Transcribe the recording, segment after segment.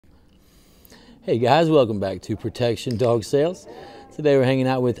Hey guys, welcome back to Protection Dog Sales. Today we're hanging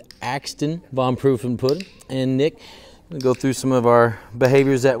out with Axton, Von Proof and Puddin', and Nick. We'll go through some of our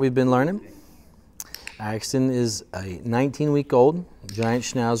behaviors that we've been learning. Axton is a 19-week-old giant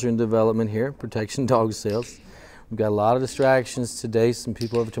Schnauzer in development here at Protection Dog Sales. We've got a lot of distractions today, some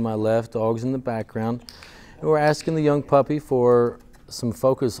people over to my left, dogs in the background, and we're asking the young puppy for some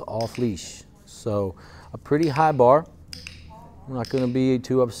focus off leash. So a pretty high bar. We're not going to be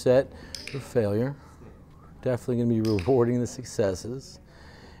too upset for failure. Definitely going to be rewarding the successes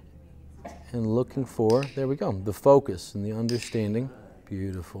and looking for, there we go, the focus and the understanding.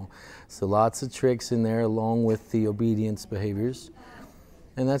 Beautiful. So lots of tricks in there along with the obedience behaviors.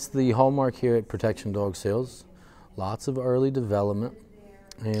 And that's the hallmark here at Protection Dog Sales. Lots of early development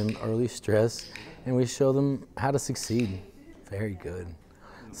and early stress, and we show them how to succeed. Very good.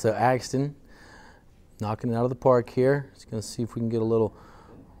 So Axton, knocking it out of the park here. Just going to see if we can get a little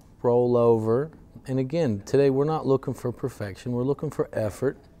roll over. And again, today we're not looking for perfection. We're looking for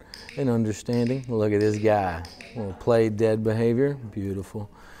effort and understanding. Look at this guy. A little play dead behavior. Beautiful.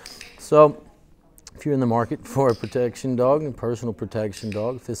 So if you're in the market for a protection dog, a personal protection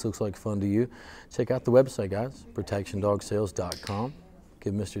dog, if this looks like fun to you, check out the website, guys, protectiondogsales.com.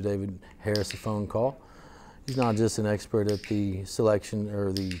 Give Mr. David Harris a phone call. He's not just an expert at the selection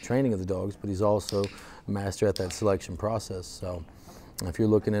or the training of the dogs, but he's also a master at that selection process. So if you're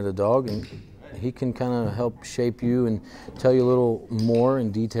looking at a dog, and he can kind of help shape you and tell you a little more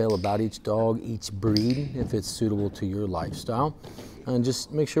in detail about each dog, each breed, if it's suitable to your lifestyle. And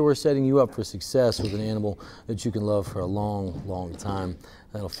just make sure we're setting you up for success with an animal that you can love for a long, long time.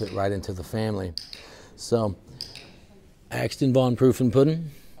 That'll fit right into the family. So, Axton, Von Proof and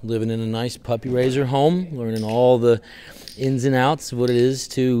Puddin', living in a nice puppy raiser home, learning all the ins and outs of what it is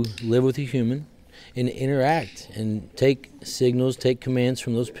to live with a human and interact and take signals, take commands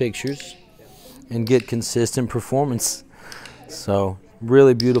from those pictures and get consistent performance. So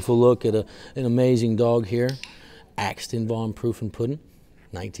really beautiful look at an amazing dog here. Axton, Von Proof and Puddin',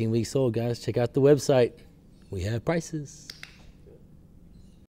 19 weeks old, guys. Check out the website. We have prices.